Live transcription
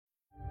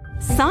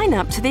Sign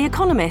up to The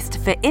Economist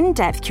for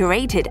in-depth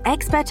curated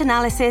expert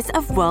analysis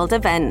of world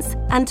events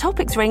and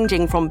topics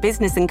ranging from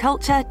business and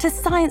culture to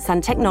science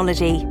and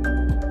technology.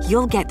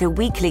 You'll get the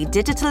weekly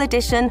digital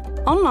edition,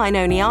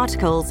 online-only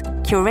articles,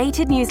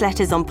 curated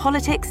newsletters on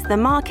politics, the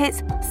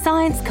markets,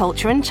 science,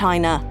 culture and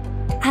China,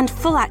 and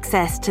full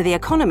access to The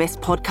Economist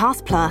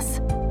Podcast Plus.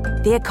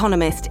 The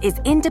Economist is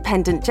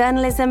independent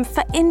journalism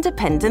for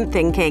independent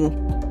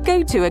thinking.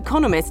 Go to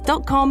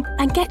economist.com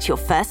and get your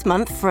first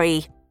month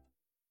free.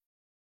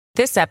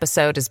 This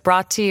episode is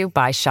brought to you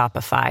by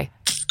Shopify.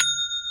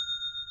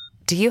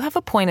 Do you have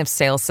a point of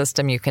sale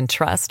system you can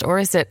trust, or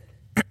is it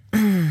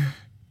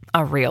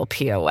a real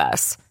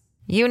POS?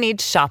 You need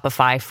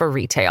Shopify for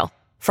retail.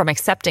 From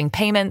accepting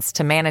payments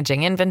to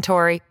managing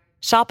inventory,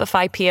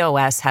 Shopify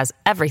POS has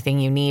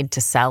everything you need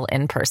to sell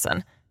in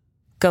person.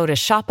 Go to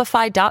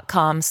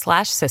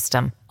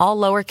shopify.com/system, all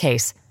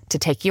lowercase, to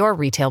take your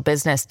retail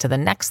business to the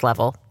next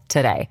level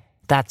today.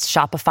 That's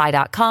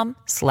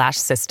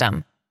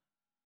shopify.com/system.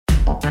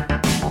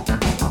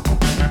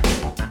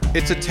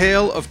 It's a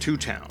tale of two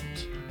towns,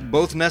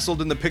 both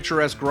nestled in the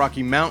picturesque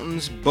Rocky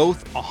Mountains,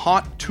 both a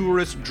hot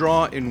tourist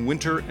draw in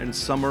winter and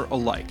summer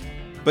alike.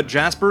 But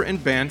Jasper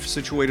and Banff,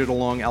 situated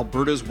along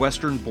Alberta's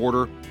western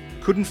border,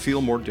 couldn't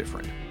feel more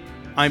different.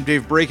 I'm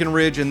Dave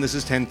Breckenridge, and this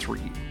is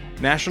 10-3.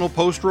 National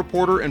Post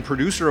reporter and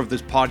producer of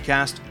this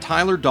podcast,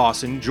 Tyler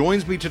Dawson,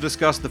 joins me to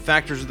discuss the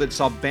factors that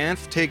saw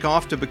Banff take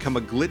off to become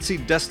a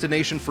glitzy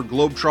destination for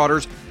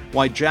globetrotters,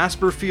 why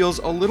Jasper feels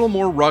a little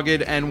more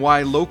rugged, and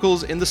why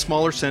locals in the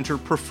smaller center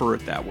prefer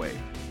it that way.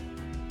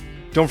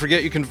 Don't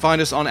forget you can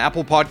find us on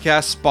Apple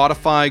Podcasts,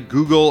 Spotify,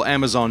 Google,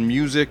 Amazon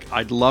Music.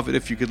 I'd love it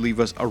if you could leave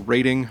us a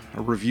rating,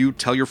 a review,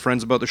 tell your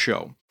friends about the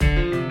show.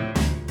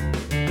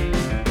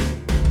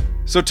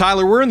 So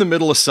Tyler, we're in the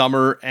middle of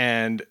summer,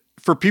 and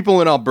for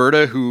people in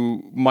Alberta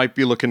who might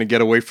be looking to get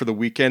away for the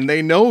weekend,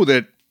 they know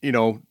that,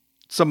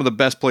 some of the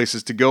best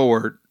places to go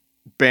are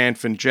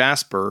Banff and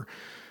Jasper,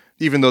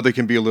 even though they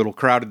can be a little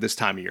crowded this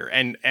time of year.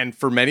 And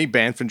for many,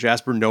 Banff and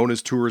Jasper known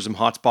as tourism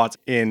hotspots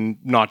in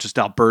not just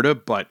Alberta,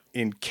 but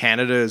in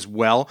Canada as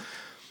well.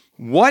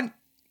 What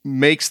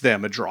makes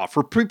them a draw?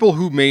 For people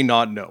who may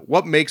not know,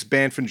 what makes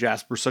Banff and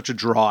Jasper such a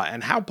draw,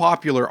 and how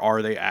popular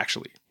are they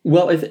actually?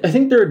 Well, I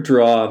think they're a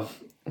draw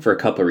for a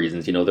couple of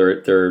reasons.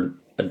 They're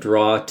a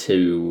draw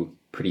to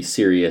pretty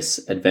serious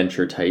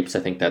adventure types. I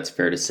think that's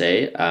fair to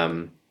say.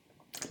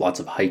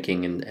 Lots of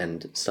hiking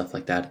and stuff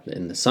like that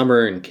in the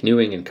summer, and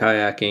canoeing and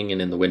kayaking,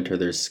 and in the winter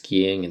there's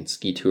skiing and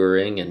ski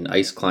touring and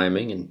ice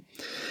climbing and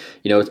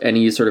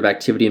any sort of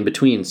activity in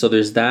between. So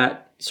there's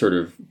that sort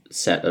of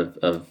set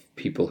of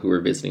people who are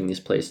visiting these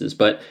places.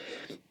 But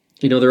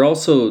they're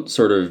also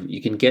sort of,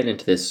 you can get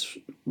into this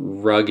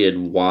rugged,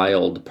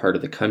 wild part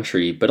of the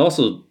country, but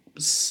also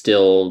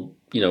still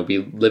be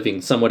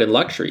living somewhat in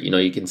luxury.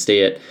 You can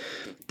stay at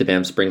the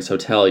Banff Springs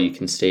Hotel, you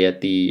can stay at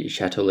the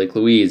Chateau Lake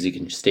Louise, you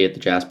can stay at the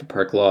Jasper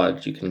Park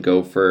Lodge, you can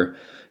go for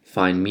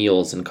fine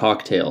meals and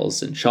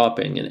cocktails and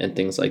shopping and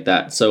things like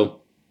that. So,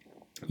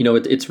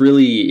 it's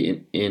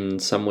really in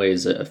some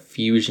ways a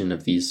fusion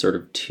of these sort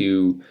of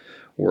two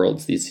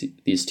worlds,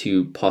 these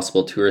two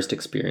possible tourist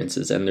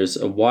experiences. And there's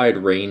a wide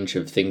range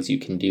of things you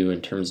can do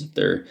in terms of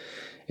their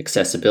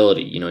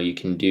accessibility. You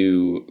can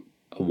do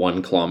a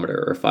 1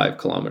 kilometer or 5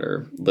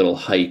 kilometer little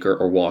hike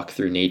or walk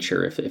through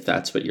nature if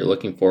that's what you're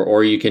looking for,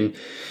 or you can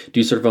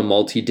do sort of a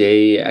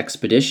multi-day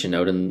expedition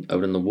out in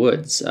the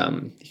woods.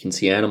 You can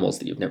see animals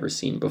that you've never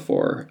seen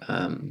before.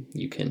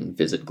 You can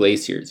visit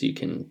glaciers. You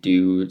can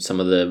do some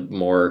of the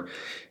more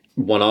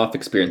one-off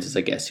experiences.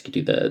 I guess you could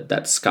do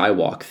that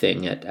skywalk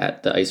thing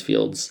at the ice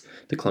fields,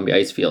 the Columbia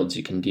ice fields.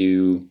 You can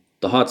do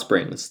the hot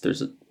springs.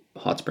 There's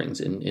hot springs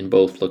in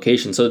both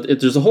locations. So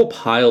there's a whole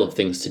pile of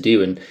things to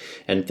do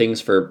and things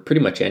for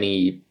pretty much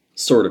any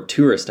sort of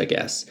tourist, I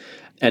guess.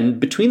 And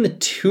between the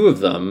two of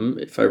them,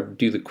 if I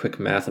do the quick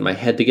math in my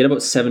head, they get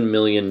about 7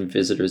 million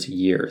visitors a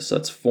year. So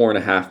that's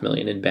 4.5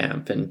 million in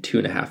Banff and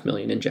 2.5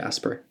 million in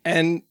Jasper.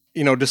 And,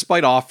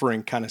 despite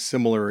offering kind of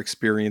similar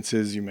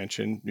experiences, you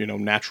mentioned,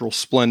 natural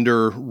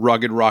splendor,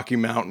 rugged Rocky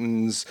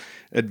Mountains,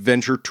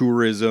 adventure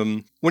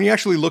tourism. When you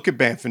actually look at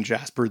Banff and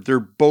Jasper, they're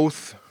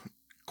both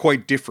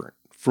quite different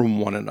from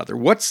one another.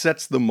 What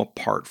sets them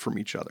apart from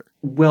each other?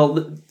 Well,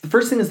 the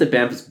first thing is that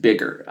Banff is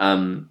bigger.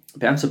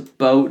 Banff's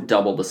about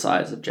double the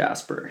size of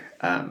Jasper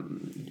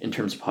in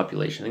terms of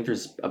population. I think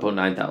there's about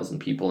 9,000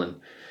 people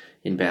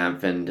in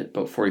Banff and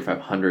about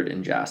 4,500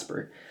 in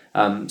Jasper.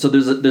 So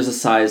there's a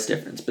size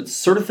difference, but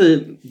sort of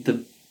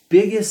the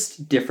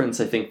biggest difference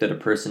I think that a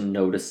person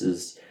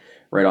notices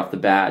right off the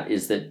bat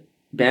is that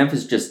Banff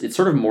is it's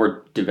sort of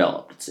more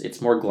developed. It's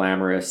more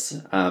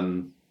glamorous.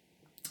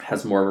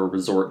 Has more of a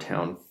resort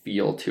town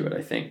feel to it,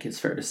 I think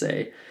is fair to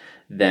say,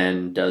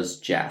 than does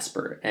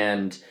Jasper.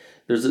 And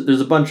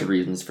there's a bunch of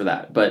reasons for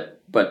that. But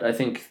I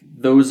think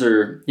those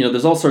are,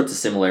 there's all sorts of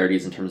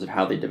similarities in terms of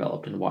how they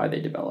developed and why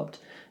they developed.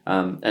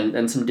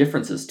 And some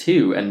differences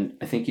too. And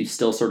I think you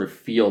still sort of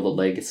feel the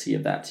legacy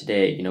of that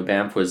today.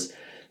 Banff was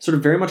sort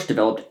of very much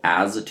developed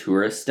as a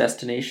tourist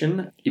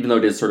destination, even though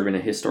it is sort of in a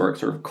historic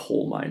sort of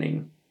coal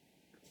mining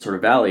sort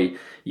of valley,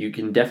 you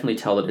can definitely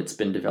tell that it's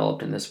been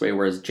developed in this way.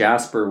 Whereas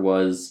Jasper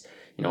was,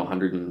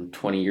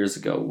 120 years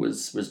ago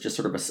was just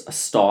sort of a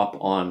stop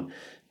on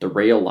the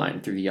rail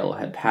line through the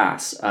Yellowhead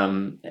Pass.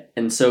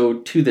 And so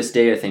to this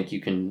day, I think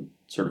you can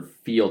sort of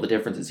feel the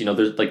differences.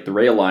 There's like the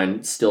rail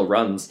line still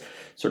runs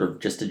sort of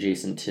just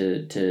adjacent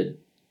to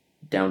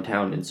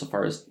downtown,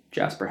 insofar as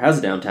Jasper has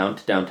a downtown,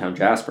 to downtown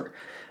Jasper.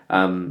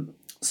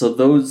 So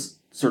those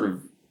sort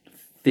of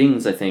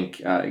things, I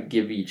think,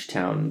 give each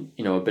town,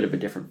 a bit of a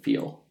different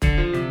feel.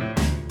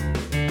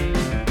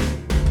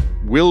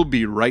 We'll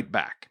be right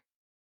back.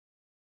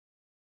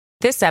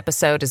 This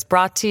episode is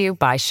brought to you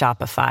by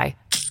Shopify.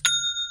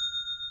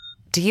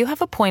 Do you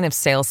have a point of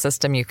sale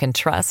system you can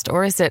trust,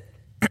 or is it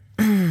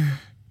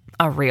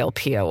a real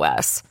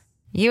POS?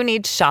 You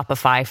need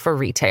Shopify for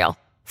retail.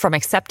 From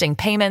accepting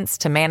payments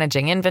to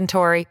managing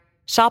inventory,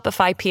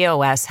 Shopify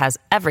POS has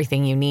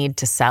everything you need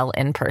to sell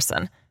in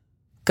person.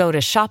 Go to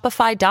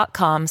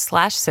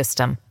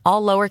shopify.com/system,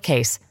 all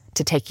lowercase,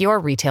 to take your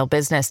retail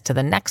business to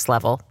the next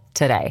level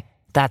today.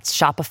 That's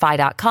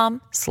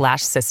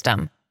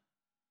shopify.com/system.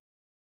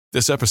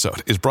 This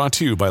episode is brought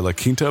to you by La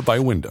Quinta by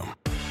Wyndham.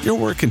 Your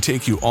work can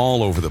take you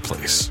all over the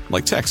place,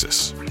 like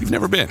Texas. You've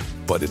never been,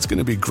 but it's going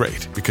to be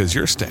great because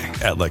you're staying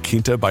at La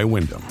Quinta by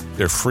Wyndham.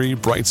 Their free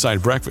Bright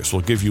Side breakfast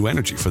will give you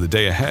energy for the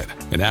day ahead.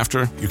 And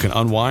after, you can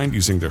unwind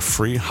using their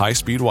free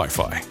high-speed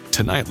Wi-Fi.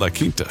 Tonight, La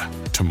Quinta.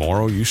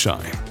 Tomorrow, you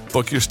shine.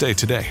 Book your stay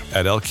today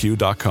at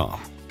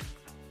lq.com.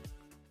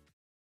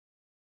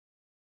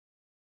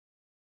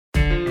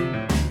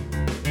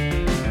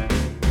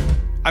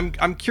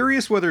 I'm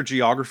curious whether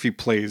geography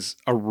plays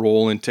a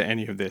role into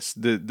any of this.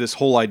 This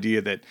whole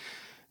idea that,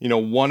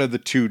 one of the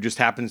two just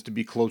happens to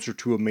be closer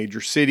to a major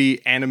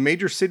city, and a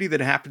major city that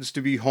happens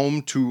to be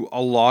home to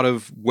a lot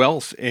of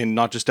wealth in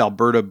not just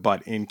Alberta,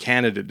 but in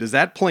Canada. Does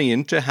that play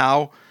into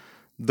how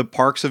the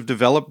parks have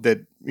developed,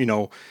 that,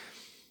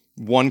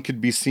 one could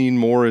be seen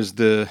more as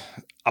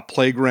a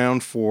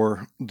playground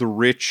for the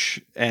rich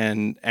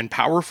and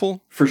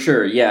powerful? For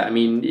sure, yeah. I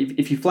mean,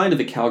 if you fly into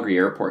the Calgary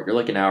airport, you're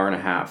like an hour and a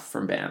half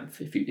from Banff.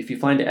 If you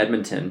fly into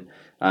Edmonton,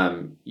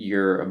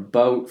 you're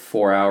about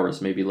 4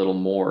 hours, maybe a little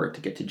more, to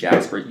get to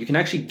Jasper. You can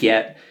actually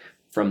get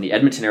from the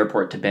Edmonton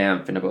airport to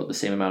Banff in about the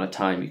same amount of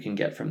time you can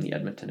get from the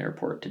Edmonton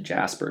airport to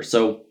Jasper.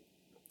 So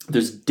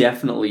there's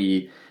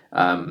definitely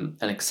an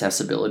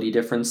accessibility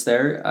difference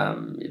there.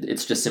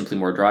 It's just simply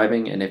more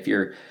driving. And if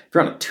you're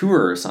on a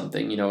tour or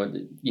something, you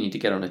need to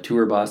get on a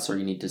tour bus, or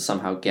you need to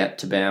somehow get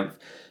to Banff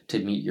to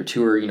meet your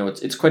tour.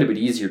 It's quite a bit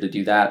easier to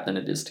do that than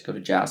it is to go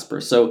to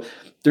Jasper. So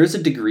there's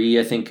a degree,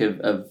 I think,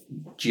 of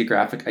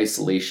geographic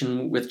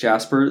isolation with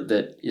Jasper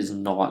that is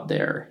not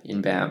there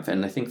in Banff.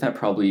 And I think that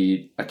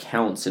probably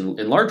accounts in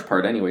large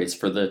part anyways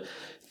for that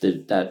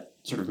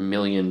sort of 1.5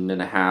 million,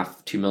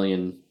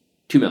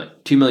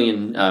 2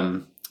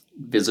 million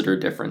visitor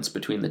difference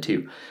between the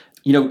two.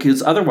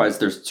 Because otherwise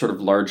they're sort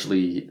of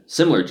largely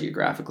similar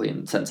geographically,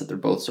 in the sense that they're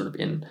both sort of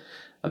in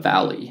a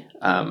valley,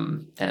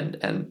 and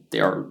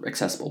they are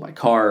accessible by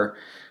car.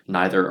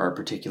 Neither are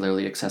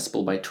particularly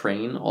accessible by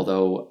train,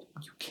 although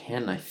you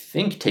can, I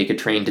think, take a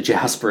train to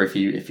Jasper if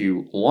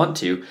you want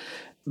to.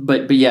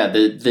 But yeah,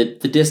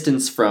 the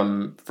distance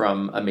from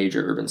a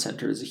major urban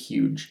center is a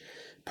huge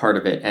part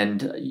of it.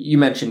 And you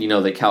mentioned,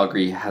 that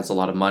Calgary has a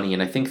lot of money,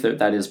 and I think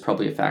that is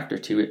probably a factor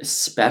too,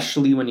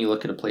 especially when you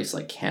look at a place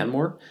like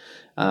Canmore,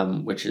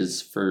 which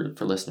is, for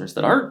listeners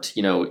that aren't,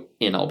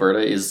 in Alberta,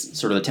 is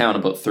sort of the town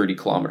about 30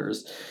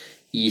 kilometers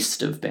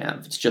east of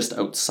Banff. It's just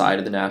outside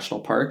of the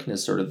national park and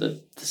is sort of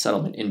the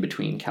settlement in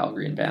between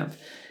Calgary and Banff.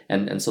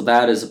 And so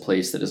that is a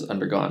place that has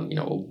undergone,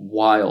 a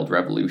wild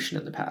revolution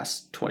in the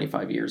past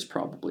 25 years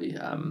probably.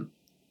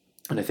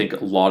 And I think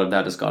a lot of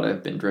that has got to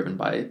have been driven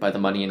by the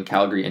money in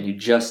Calgary, and you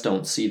just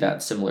don't see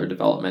that similar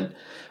development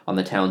on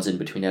the towns in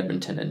between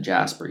Edmonton and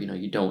Jasper.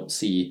 You don't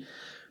see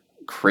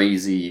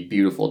crazy,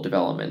 beautiful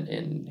development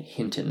in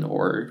Hinton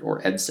or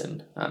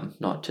Edson.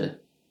 Not to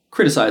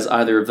criticize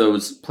either of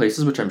those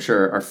places, which I'm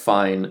sure are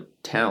fine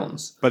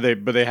towns, but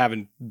they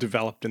haven't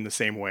developed in the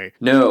same way.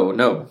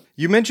 No.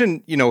 You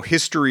mentioned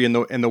history and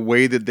the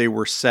way that they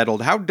were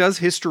settled. How does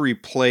history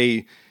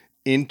play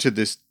into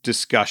this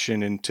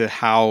discussion, into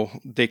how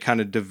they kind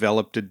of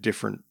developed a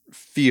different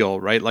feel,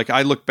 right? Like,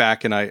 I look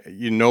back and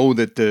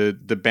that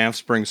the Banff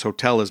Springs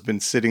Hotel has been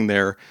sitting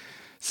there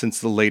since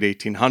the late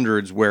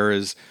 1800s,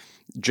 whereas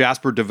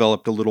Jasper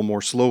developed a little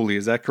more slowly.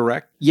 Is that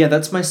correct? Yeah,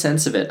 that's my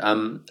sense of it.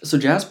 So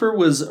Jasper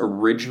was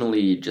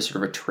originally just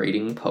sort of a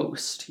trading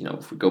post.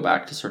 If we go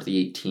back to sort of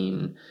the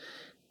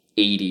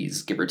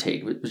 1880s, give or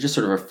take, it was just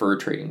sort of a fur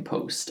trading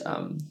post.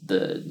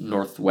 The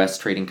Northwest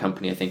Trading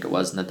Company, I think it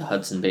was, and then the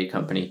Hudson Bay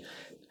Company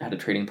had a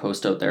trading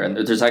post out there. And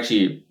there's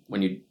actually,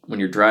 when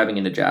you're driving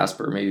into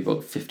Jasper, maybe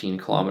about 15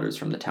 kilometers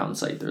from the town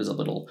site, there's a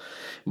little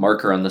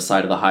marker on the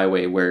side of the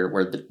highway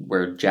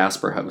where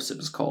Jasper House, it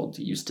was called,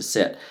 used to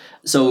sit.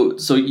 So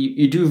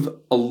you do have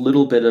a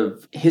little bit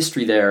of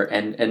history there,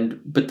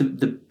 but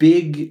the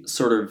big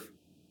sort of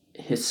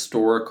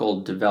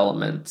historical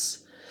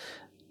developments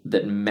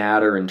that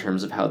matter in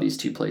terms of how these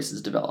two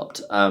places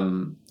developed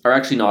are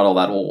actually not all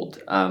that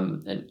old.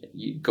 And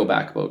you go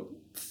back about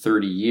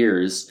 30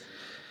 years,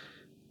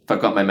 if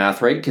I've got my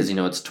math right, because,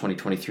 it's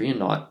 2023 and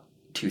not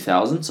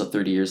 2000, so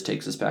 30 years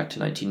takes us back to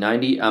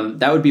 1990.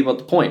 That would be about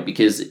the point,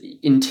 because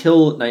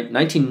until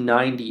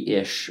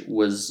 1990-ish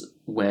was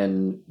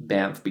when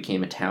Banff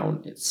became a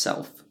town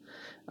itself.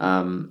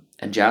 And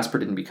Jasper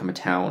didn't become a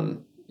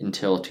town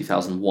until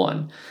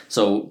 2001.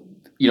 So,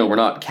 we're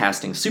not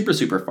casting super,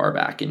 super far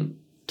back in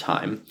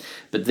time,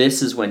 but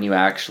this is when you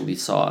actually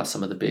saw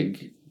some of the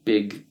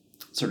big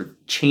sort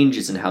of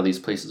changes in how these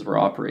places were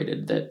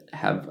operated that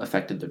have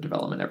affected their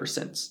development ever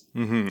since.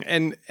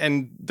 Mm-hmm.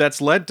 And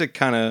that's led to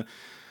kind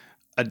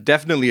of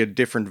definitely a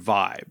different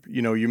vibe.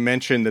 You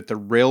mentioned that the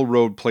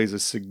railroad plays a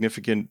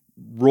significant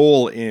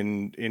role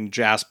in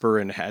Jasper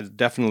and has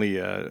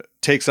definitely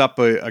takes up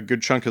a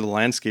good chunk of the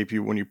landscape.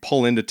 When you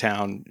pull into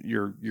town,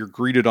 you're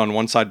greeted on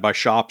one side by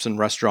shops and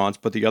restaurants,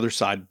 but the other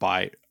side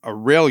by a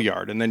rail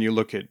yard. And then you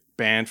look at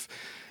Banff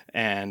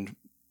and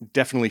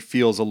definitely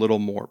feels a little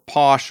more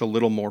posh, a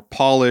little more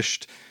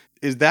polished.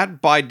 Is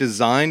that by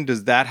design?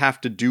 Does that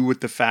have to do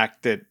with the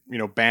fact that,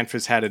 Banff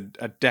has had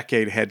a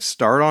decade head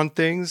start on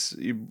things?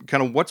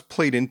 Kind of what's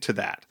played into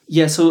that?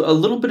 Yeah, so a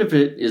little bit of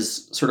it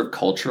is sort of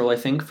cultural, I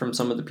think, from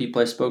some of the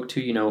people I spoke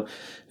to,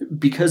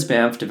 because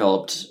Banff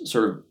developed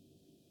sort of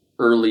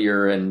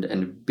earlier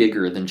and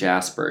bigger than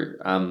Jasper.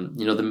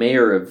 The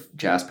mayor of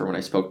Jasper, when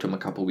I spoke to him a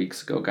couple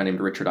weeks ago, a guy named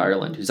Richard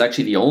Ireland, who's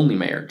actually the only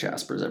mayor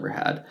Jasper's ever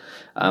had,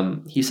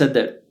 he said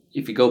that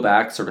if you go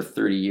back sort of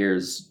 30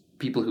 years,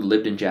 people who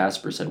lived in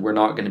Jasper said, we're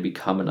not going to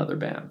become another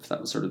Banff.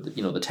 That was sort of,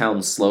 the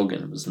town's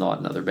slogan was not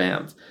another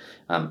Banff.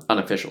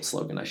 Unofficial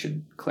slogan, I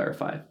should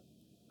clarify.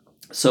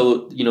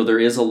 So, there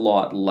is a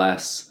lot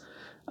less,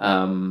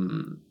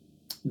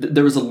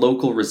 there was a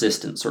local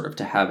resistance sort of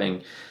to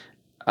having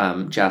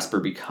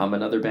Jasper become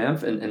another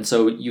Banff. And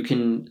so you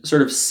can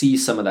sort of see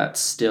some of that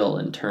still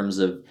in terms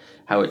of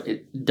how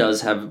it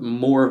does have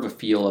more of a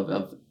feel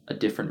of a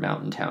different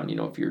mountain town.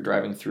 If you're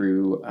driving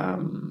through,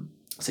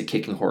 say,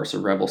 Kicking Horse or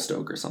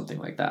Revelstoke or something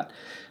like that,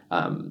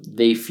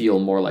 they feel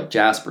more like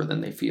Jasper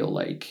than they feel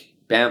like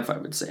Banff, I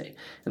would say.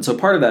 And so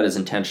part of that is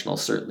intentional,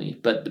 certainly.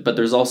 But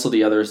there's also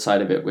the other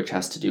side of it, which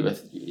has to do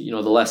with,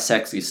 the less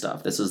sexy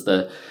stuff. This is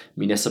the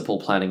municipal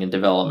planning and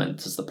development.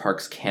 This is the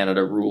Parks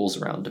Canada rules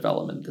around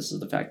development. This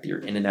is the fact that you're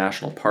in a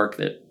national park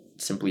that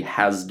simply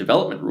has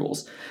development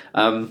rules.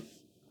 So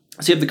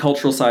you have the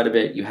cultural side of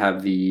it. You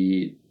have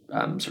the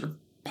sort of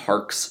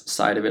parks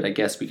side of it, I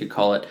guess we could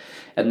call it.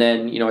 And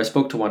then, I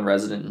spoke to one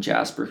resident in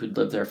Jasper who'd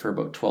lived there for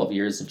about 12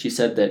 years, and she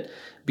said that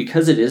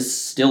because it is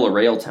still a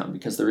rail town,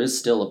 because there is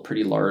still a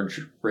pretty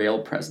large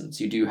rail presence,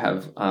 you do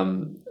have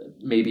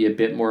maybe a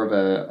bit more of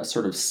a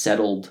sort of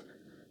settled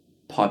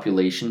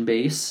population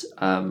base,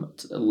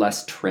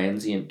 less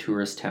transient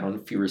tourist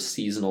town, fewer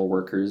seasonal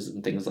workers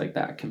and things like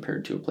that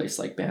compared to a place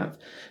like Banff,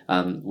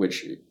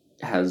 which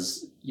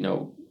has,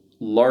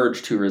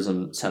 large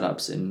tourism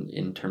setups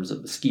in terms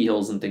of the ski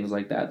hills and things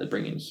like that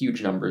bring in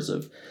huge numbers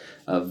of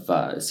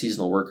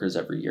seasonal workers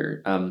every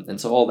year.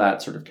 And so all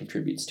that sort of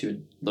contributes to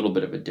a little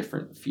bit of a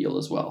different feel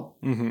as well.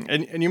 Mm-hmm.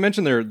 And you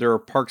mentioned there are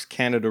Parks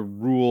Canada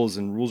rules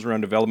and rules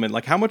around development.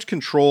 Like, how much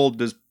control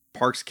does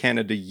Parks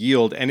Canada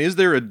yield? And is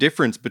there a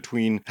difference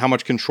between how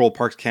much control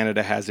Parks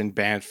Canada has in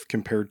Banff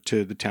compared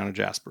to the town of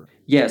Jasper?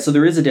 Yeah, so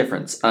there is a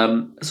difference.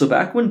 So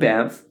back when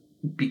Banff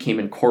became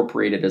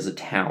incorporated as a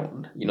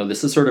town,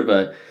 this is sort of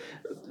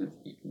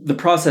the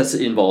process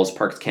involves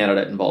Parks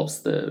Canada, it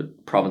involves the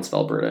province of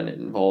Alberta, and it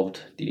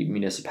involved the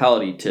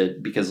municipality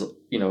because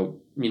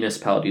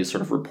municipalities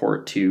sort of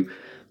report to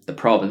the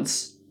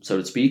province, so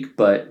to speak,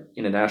 but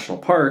in a national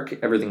park,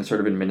 everything's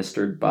sort of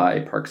administered by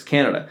Parks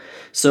Canada.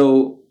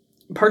 So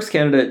Parks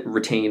Canada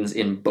retains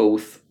in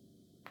both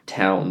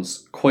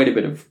towns quite a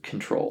bit of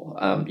control.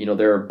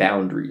 There are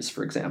boundaries,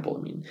 for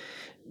example.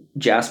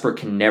 Jasper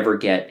can never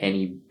get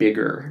any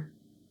bigger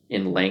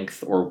in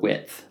length or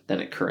width than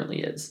it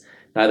currently is.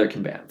 Neither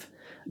can Banff.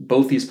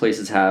 Both these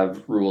places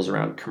have rules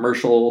around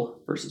commercial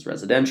versus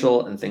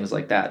residential and things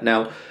like that.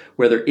 Now,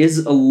 where there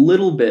is a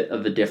little bit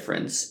of a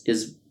difference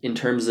is in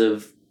terms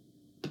of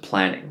the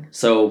planning.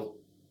 So,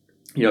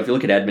 if you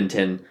look at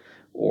Edmonton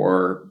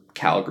or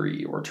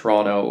Calgary or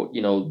Toronto,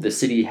 the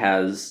city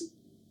has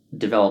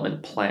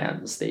development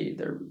plans.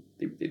 They're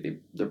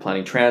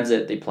planning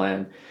transit. They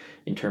plan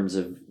in terms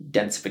of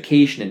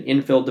densification and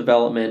infill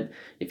development.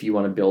 If you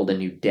want to build a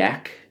new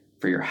deck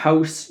for your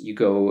house, you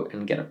go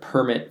and get a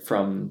permit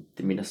from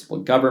the municipal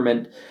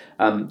government.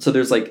 So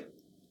there's like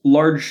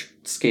large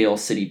scale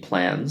city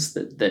plans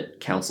that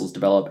councils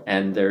develop,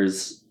 and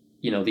there's,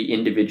 the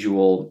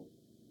individual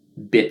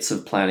bits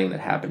of planning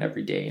that happen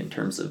every day in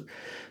terms of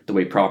the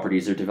way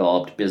properties are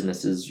developed,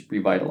 businesses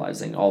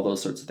revitalizing, all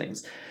those sorts of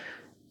things.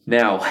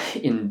 Now,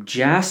 in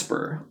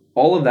Jasper,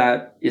 all of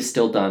that is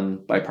still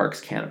done by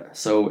Parks Canada.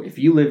 So if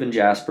you live in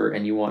Jasper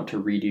and you want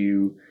to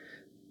redo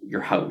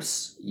your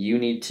house, you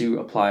need to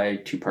apply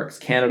to Parks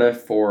Canada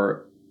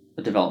for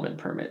a development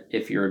permit.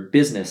 If you're a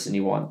business and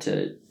you want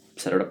to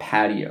set out a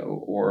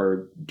patio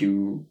or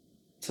do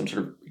some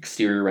sort of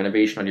exterior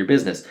renovation on your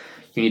business,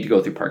 you need to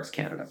go through Parks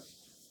Canada.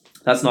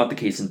 That's not the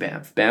case in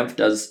Banff. Banff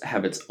does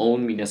have its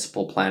own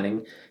municipal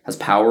planning, has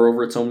power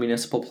over its own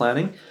municipal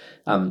planning.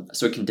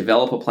 So it can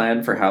develop a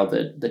plan for how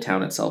the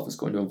town itself is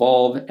going to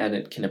evolve, and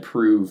it can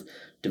approve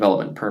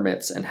development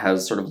permits and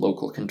has sort of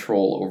local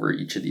control over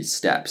each of these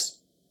steps.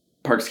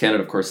 Parks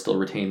Canada, of course, still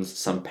retains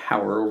some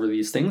power over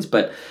these things,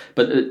 but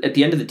at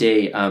the end of the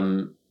day,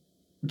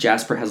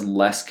 Jasper has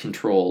less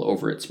control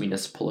over its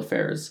municipal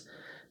affairs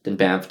than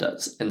Banff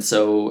does. And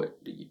so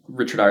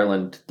Richard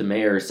Ireland, the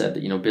mayor, said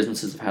that,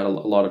 businesses have had a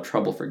lot of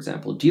trouble, for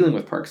example, dealing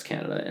with Parks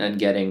Canada and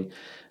getting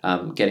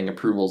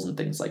approvals and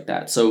things like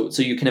that. So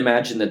you can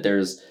imagine that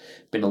there's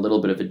been a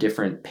little bit of a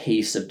different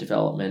pace of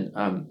development,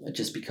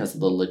 just because of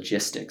the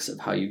logistics of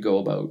how you go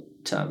about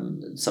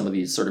some of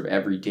these sort of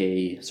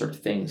everyday sort of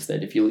things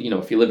that if you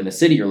live in a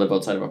city or live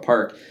outside of a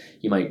park,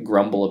 you might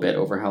grumble a bit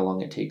over how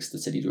long it takes the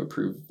city to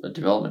approve a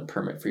development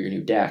permit for your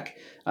new deck.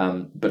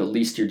 But at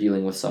least you're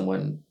dealing with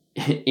someone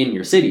in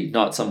your city,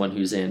 not someone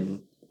who's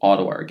in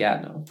Ottawa or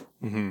Gatineau.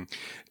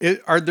 Mm-hmm.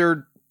 Are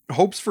there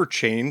hopes for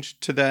change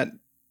to that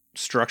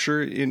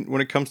structure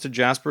when it comes to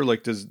Jasper?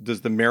 Like, does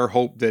the mayor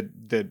hope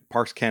that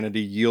Parks Canada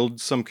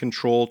yields some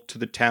control to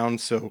the town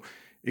so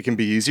it can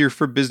be easier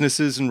for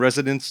businesses and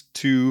residents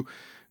to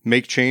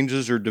make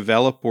changes or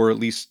develop, or at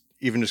least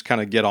even just kind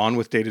of get on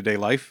with day-to-day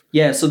life?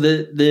 Yeah, so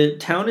the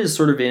town is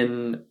sort of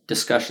in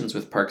discussions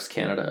with Parks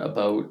Canada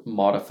about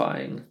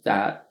modifying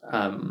that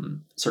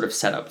sort of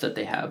setup that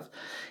they have.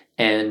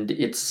 And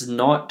it's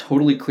not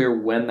totally clear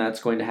when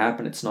that's going to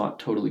happen. It's not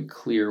totally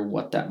clear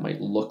what that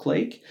might look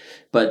like.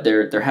 But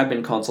there have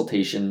been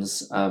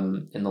consultations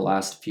in the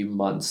last few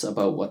months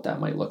about what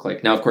that might look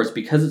like. Now, of course,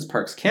 because it's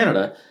Parks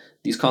Canada,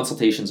 these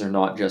consultations are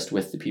not just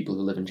with the people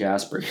who live in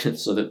Jasper.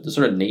 So the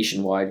sort of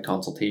nationwide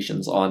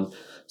consultations on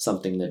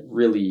something that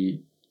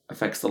really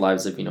affects the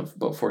lives of,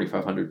 about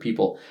 4,500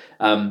 people.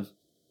 So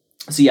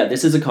yeah,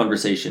 this is a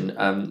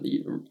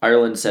conversation.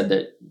 Ireland said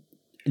that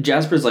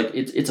Jasper's like,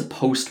 it's a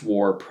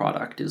post-war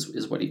product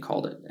is what he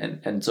called it.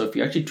 And so if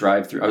you actually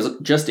drive through, I was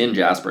just in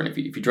Jasper, and if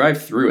you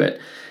drive through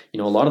it,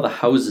 a lot of the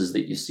houses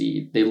that you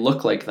see, they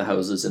look like the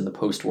houses in the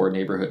post-war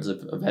neighborhoods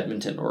of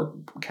Edmonton or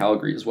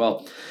Calgary as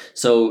well.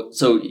 So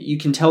you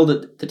can tell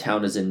that the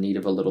town is in need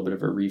of a little bit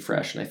of a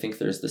refresh. And I think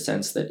there's the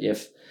sense that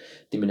if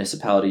the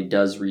municipality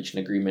does reach an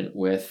agreement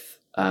with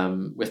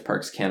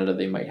Parks Canada,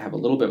 they might have a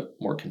little bit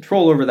more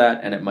control over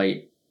that, and it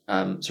might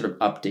sort of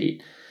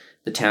update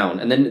the town.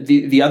 And then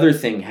the other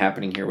thing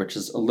happening here, which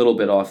is a little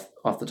bit off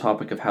the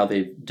topic of how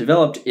they've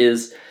developed,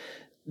 is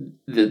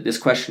this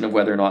question of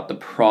whether or not the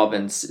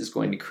province is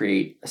going to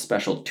create a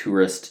special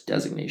tourist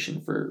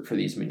designation for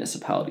these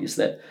municipalities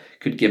that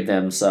could give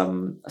them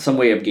some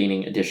way of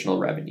gaining additional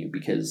revenue.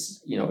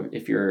 Because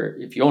if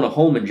you own a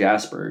home in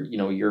Jasper,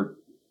 your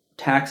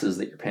taxes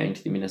that you're paying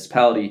to the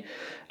municipality,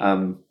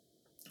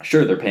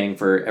 sure, they're paying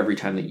for every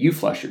time that you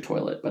flush your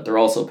toilet, but they're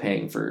also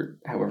paying for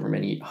however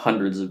many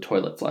hundreds of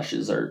toilet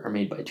flushes are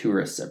made by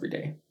tourists every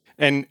day.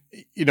 And,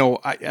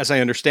 as I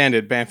understand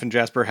it, Banff and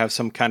Jasper have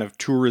some kind of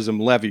tourism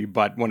levy,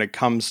 but when it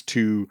comes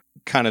to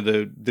kind of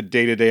the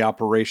day-to-day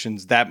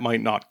operations, that might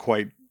not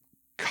quite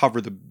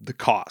cover the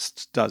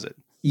costs, does it?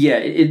 Yeah,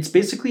 it's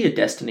basically a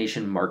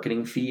destination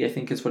marketing fee, I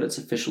think is what it's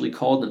officially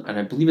called. And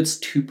I believe it's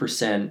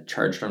 2%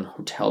 charged on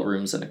hotel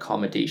rooms and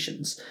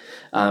accommodations.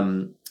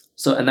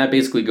 And that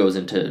basically goes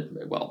into,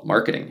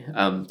 marketing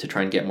to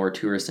try and get more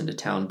tourists into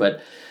town.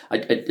 But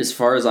as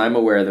far as I'm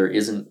aware, there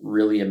isn't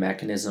really a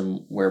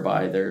mechanism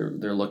whereby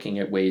they're looking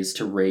at ways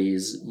to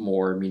raise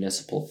more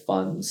municipal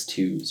funds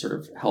to sort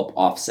of help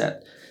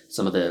offset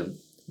some of the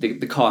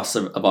costs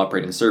of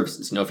operating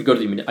services. If you go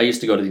to I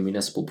used to go to the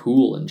municipal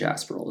pool in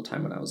Jasper all the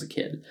time when I was a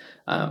kid.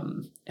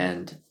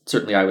 And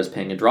certainly I was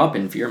paying a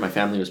drop-in fee, or my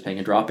family was paying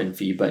a drop-in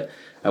fee, but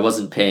I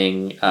wasn't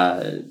paying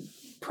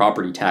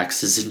property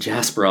taxes in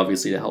Jasper,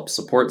 obviously, to help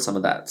support some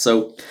of that.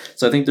 So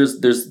I think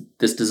there's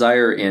this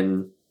desire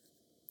in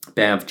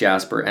Banff,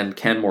 Jasper, and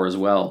Canmore as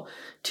well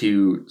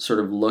to sort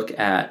of look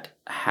at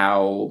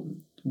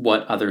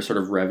what other sort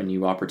of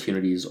revenue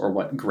opportunities or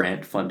what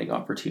grant funding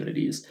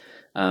opportunities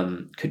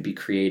could be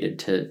created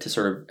to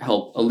sort of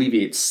help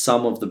alleviate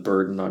some of the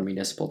burden on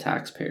municipal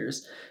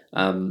taxpayers.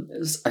 I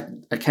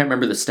can't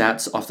remember the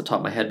stats off the top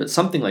of my head, but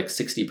something like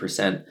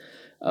 60%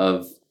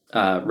 of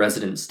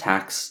residents'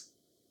 tax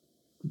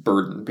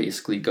burden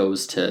basically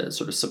goes to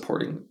sort of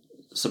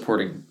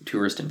supporting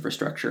tourist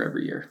infrastructure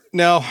every year.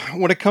 Now,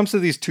 when it comes to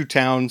these two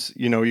towns,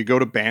 you go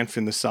to Banff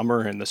in the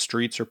summer and the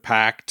streets are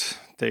packed.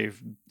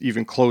 They've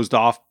even closed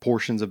off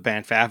portions of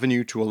Banff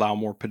Avenue to allow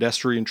more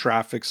pedestrian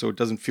traffic so it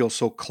doesn't feel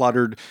so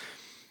cluttered.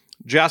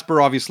 Jasper,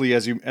 obviously,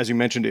 as you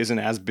mentioned, isn't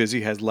as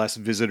busy, has less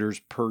visitors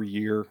per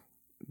year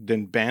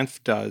than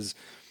Banff does.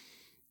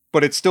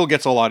 But it still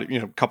gets a lot of,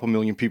 a couple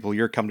million people a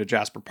year come to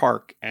Jasper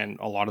Park, and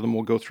a lot of them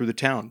will go through the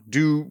town.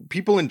 Do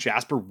people in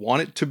Jasper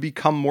want it to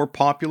become more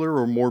popular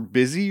or more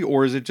busy,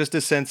 or is it just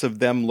a sense of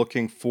them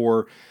looking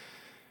for,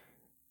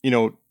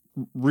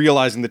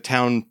 realizing the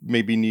town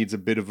maybe needs a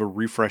bit of a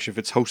refresh if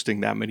it's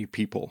hosting that many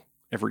people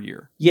every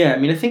year? Yeah, I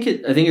mean, I think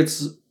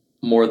it's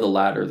more the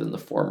latter than the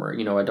former.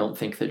 I don't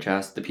think that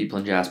the people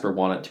in Jasper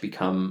want it to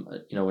become,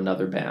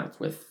 another Banff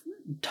with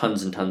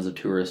tons and tons of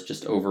tourists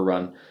just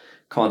overrun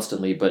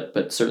constantly.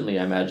 But certainly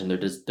I imagine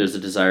there's a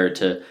desire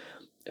to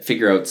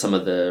figure out some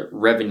of the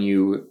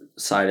revenue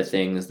side of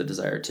things, the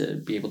desire to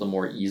be able to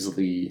more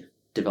easily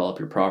develop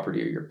your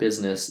property or your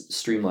business,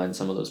 streamline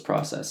some of those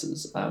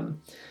processes.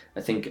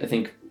 I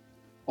think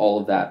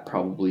all of that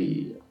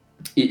probably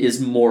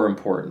is more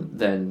important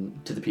than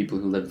to the people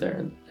who live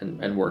there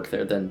and work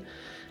there than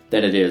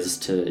it is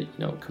to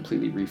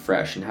completely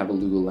refresh and have a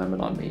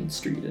Lululemon on Main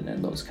Street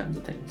and those kinds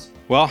of things.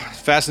 Well,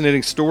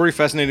 fascinating story,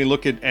 fascinating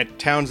look at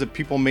towns that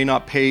people may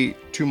not pay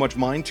too much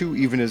mind to,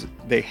 even as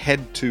they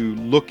head to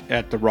look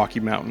at the Rocky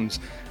Mountains,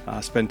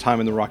 spend time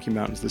in the Rocky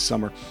Mountains this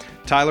summer.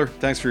 Tyler,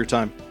 thanks for your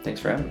time. Thanks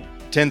for having me.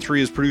 10-3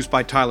 is produced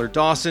by Tyler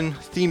Dawson,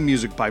 theme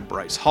music by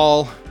Bryce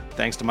Hall.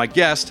 Thanks to my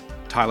guest,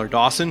 Tyler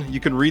Dawson.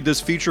 You can read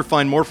this feature,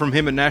 find more from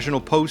him at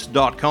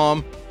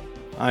nationalpost.com.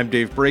 I'm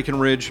Dave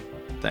Breckenridge.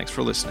 Thanks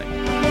for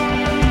listening.